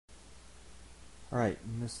Alright,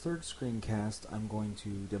 in this third screencast I'm going to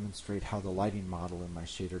demonstrate how the lighting model in my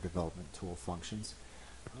shader development tool functions.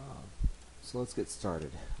 So let's get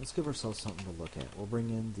started. Let's give ourselves something to look at. We'll bring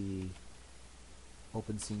in the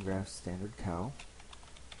Open Scene Graph standard cow.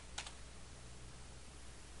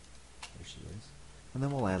 There she is. And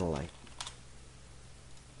then we'll add a light.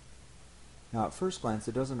 Now at first glance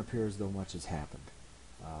it doesn't appear as though much has happened.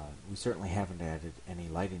 We certainly haven't added any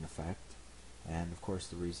lighting effect. And of course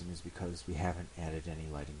the reason is because we haven't added any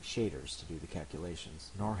lighting shaders to do the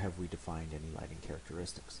calculations, nor have we defined any lighting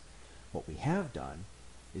characteristics. What we have done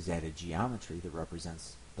is added geometry that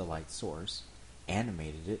represents the light source,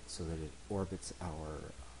 animated it so that it orbits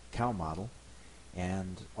our cow model,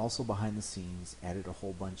 and also behind the scenes added a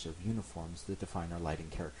whole bunch of uniforms that define our lighting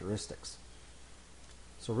characteristics.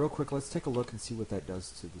 So real quick, let's take a look and see what that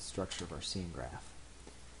does to the structure of our scene graph.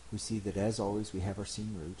 We see that as always we have our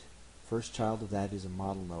scene root. First child of that is a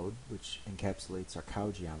model node, which encapsulates our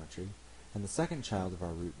cow geometry, and the second child of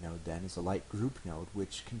our root node then is a light group node,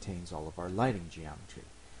 which contains all of our lighting geometry.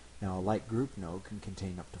 Now a light group node can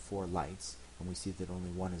contain up to 4 lights, and we see that only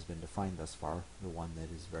one has been defined thus far, the one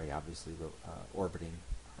that is very obviously orbiting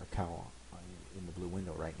our cow in the blue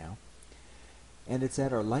window right now. And it's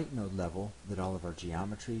at our light node level that all of our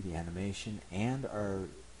geometry, the animation, and our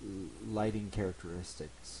lighting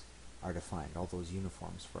characteristics are defined. All those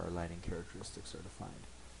uniforms for our lighting characteristics are defined.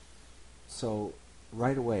 So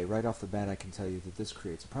right away, right off the bat, I can tell you that this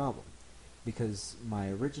creates a problem, because my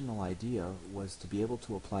original idea was to be able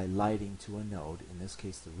to apply lighting to a node, in this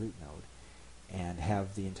case the root node, and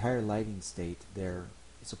have the entire lighting state there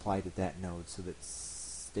supplied at that node so that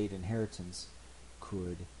state inheritance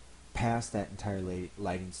could pass that entire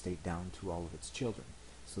lighting state down to all of its children,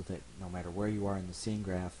 so that no matter where you are in the scene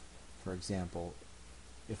graph, for example,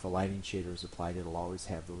 if a lighting shader is applied, it'll always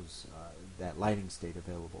have those that lighting state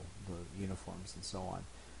available, the uniforms and so on,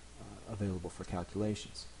 available for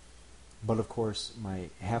calculations. But of course,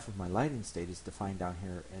 half of my lighting state is defined down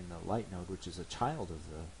here in the light node, which is a child of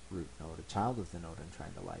the root node, a child of the node I'm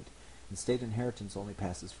trying to light. And state inheritance only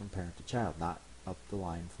passes from parent to child, not up the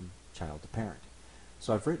line from child to parent.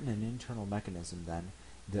 So I've written an internal mechanism then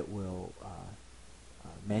that will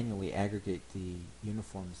manually aggregate the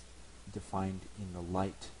uniforms defined in the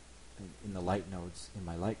light nodes in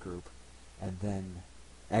my light group, and then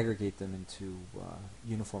aggregate them into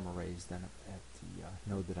uniform arrays then at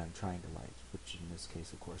the node that I'm trying to light, which in this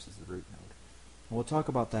case of course is the root node. And we'll talk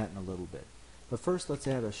about that in a little bit. But first let's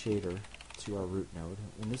add a shader to our root node,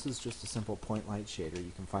 and this is just a simple point light shader.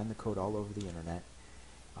 You can find the code all over the internet.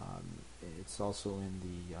 It's also in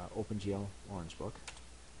the OpenGL Orange Book.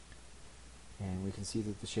 And we can see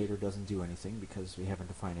that the shader doesn't do anything because we haven't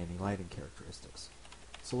defined any lighting characteristics.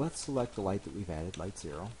 So let's select the light that we've added, light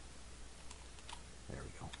 0. There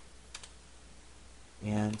we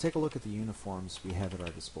go. And take a look at the uniforms we have at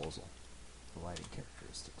our disposal, the lighting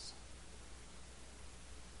characteristics.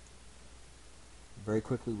 Very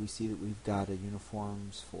quickly we see that we've got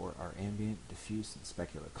uniforms for our ambient, diffuse, and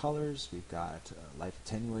specular colors. We've got a light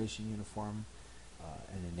attenuation uniform,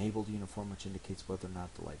 an enabled uniform which indicates whether or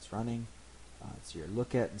not the light's running. It's your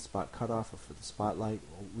look at and spot cutoff for the spotlight.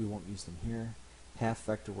 We won't use them here. Path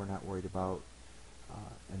vector we're not worried about.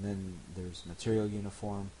 And then there's material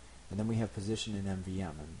uniform. And then we have position in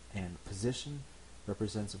MVM. And position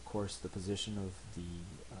represents, of course, the position of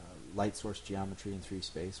the light source geometry in 3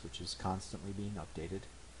 space, which is constantly being updated.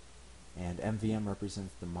 And MVM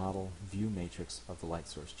represents the model view matrix of the light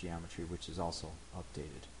source geometry, which is also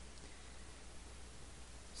updated.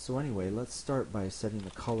 So anyway, let's start by setting the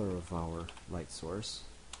color of our light source.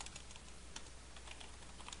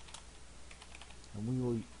 And we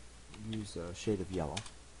will use a shade of yellow.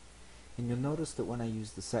 And you'll notice that when I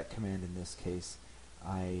use the set command in this case,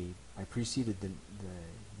 I preceded the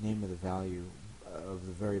name of the value of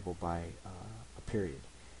the variable by a period.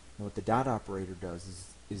 And what the dot operator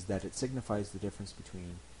does is that it signifies the difference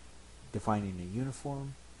between defining a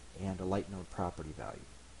uniform and a light node property value.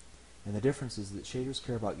 And the difference is that shaders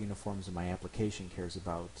care about uniforms and my application cares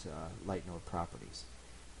about light node properties.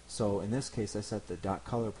 So in this case I set the dot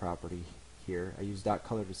color property here. I use dot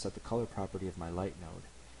color to set the color property of my light node.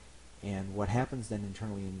 And what happens then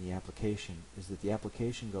internally in the application is that the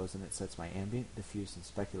application goes and it sets my ambient, diffuse, and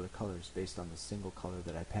specular colors based on the single color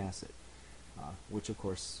that I pass it, which of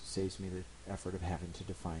course saves me the effort of having to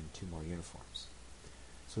define 2 more uniforms.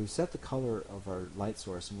 So we've set the color of our light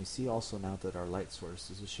source, and we see also now that our light source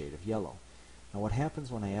is a shade of yellow. Now what happens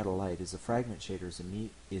when I add a light is the fragment shader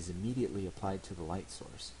is immediately applied to the light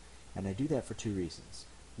source. And I do that for 2 reasons.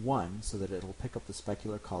 One, so that it'll pick up the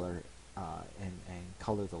specular color and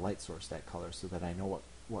color the light source that color, so that I know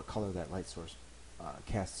what color that light source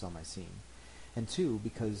casts on my scene. And 2,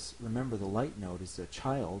 because remember the light node is a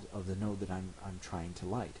child of the node that I'm trying to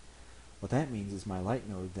light. What that means is my light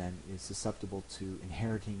node then is susceptible to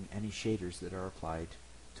inheriting any shaders that are applied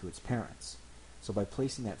to its parents. So by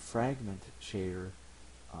placing that fragment shader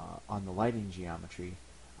on the lighting geometry,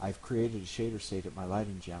 I've created a shader state at my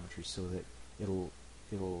lighting geometry so that it'll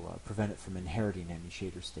prevent it from inheriting any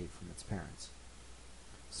shader state from its parents.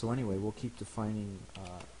 So anyway, we'll keep defining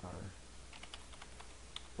our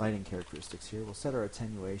lighting characteristics here. We'll set our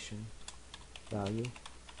attenuation value,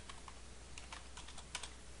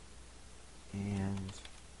 and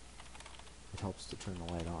it helps to turn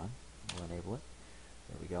the light on. We'll enable it.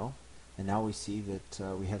 There we go. And now we see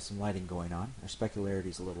that we have some lighting going on. Our specularity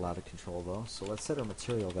is a little out of control though, so let's set our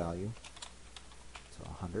material value to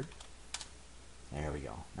 100. There we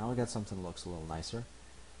go. Now we got something that looks a little nicer.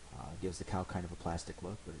 Gives the cow kind of a plastic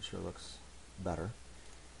look, but it sure looks better.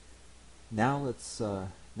 Now let's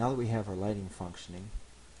now that we have our lighting functioning,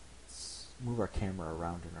 let's move our camera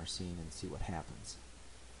around in our scene and see what happens.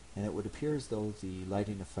 And it would appear as though the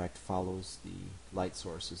lighting effect follows the light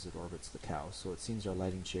source as it orbits the cow. So it seems our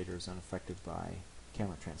lighting shader is unaffected by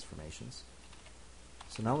camera transformations.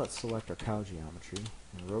 So now let's select our cow geometry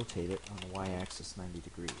and rotate it on the y-axis 90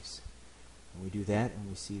 degrees. And we do that and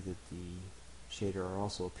we see that the shader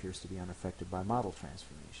also appears to be unaffected by model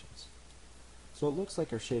transformations. So it looks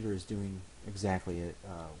like our shader is doing exactly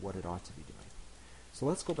what it ought to be doing. So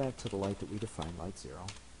let's go back to the light that we defined, light 0.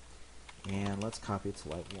 And let's copy it to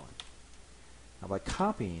light 1. Now by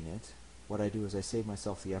copying it, what I do is I save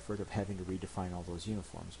myself the effort of having to redefine all those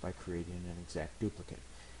uniforms by creating an exact duplicate.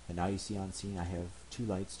 And now you see on scene I have 2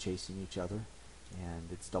 lights chasing each other, and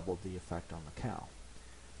it's doubled the effect on the cow.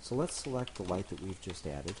 So let's select the light that we've just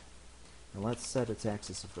added, and let's set its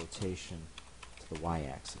axis of rotation to the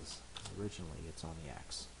y-axis, because originally it's on the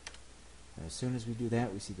x. And as soon as we do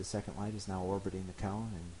that, we see the second light is now orbiting the cow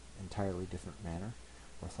in an entirely different manner,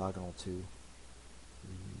 orthogonal to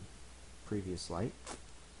the previous light.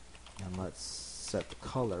 And let's set the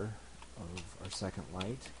color of our second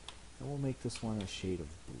light, and we'll make this one a shade of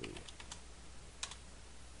blue.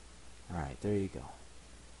 Alright, there you go.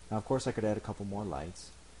 Now of course I could add a couple more lights,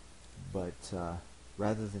 but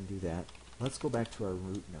rather than do that, let's go back to our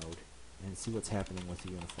root node and see what's happening with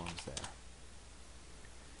the uniforms there.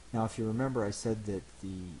 Now if you remember, I said that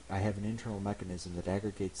I have an internal mechanism that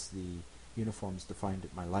aggregates the uniforms defined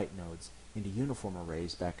at my light nodes into uniform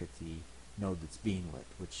arrays back at the node that's being lit,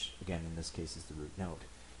 which again in this case is the root node.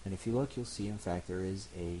 And if you look, you'll see in fact there is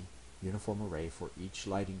a uniform array for each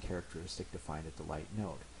lighting characteristic defined at the light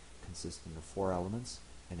node, consisting of 4 elements,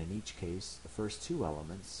 and in each case the first 2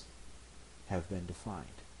 elements have been defined,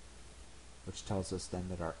 which tells us then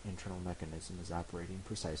that our internal mechanism is operating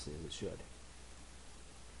precisely as it should.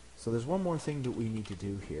 So there's one more thing that we need to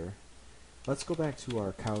do here. Let's go back to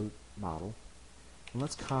our cow model, and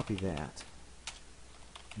let's copy that.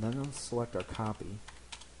 And then let's select our copy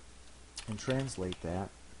and translate that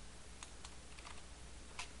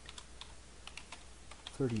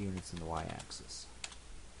 30 units in the y-axis.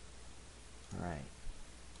 Alright,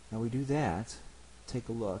 now we do that, take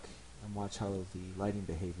a look and watch how the lighting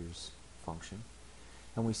behaviors function,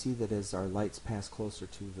 and we see that as our lights pass closer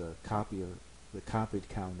to the copied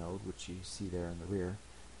cow node, which you see there in the rear,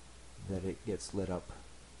 that it gets lit up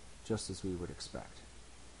just as we would expect.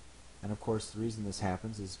 And of course the reason this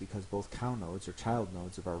happens is because both cow nodes are child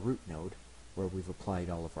nodes of our root node, where we've applied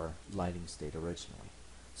all of our lighting state originally.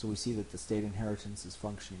 So we see that the state inheritance is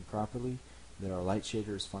functioning properly, that our light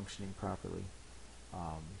shader is functioning properly,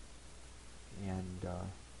 and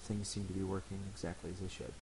things seem to be working exactly as they should.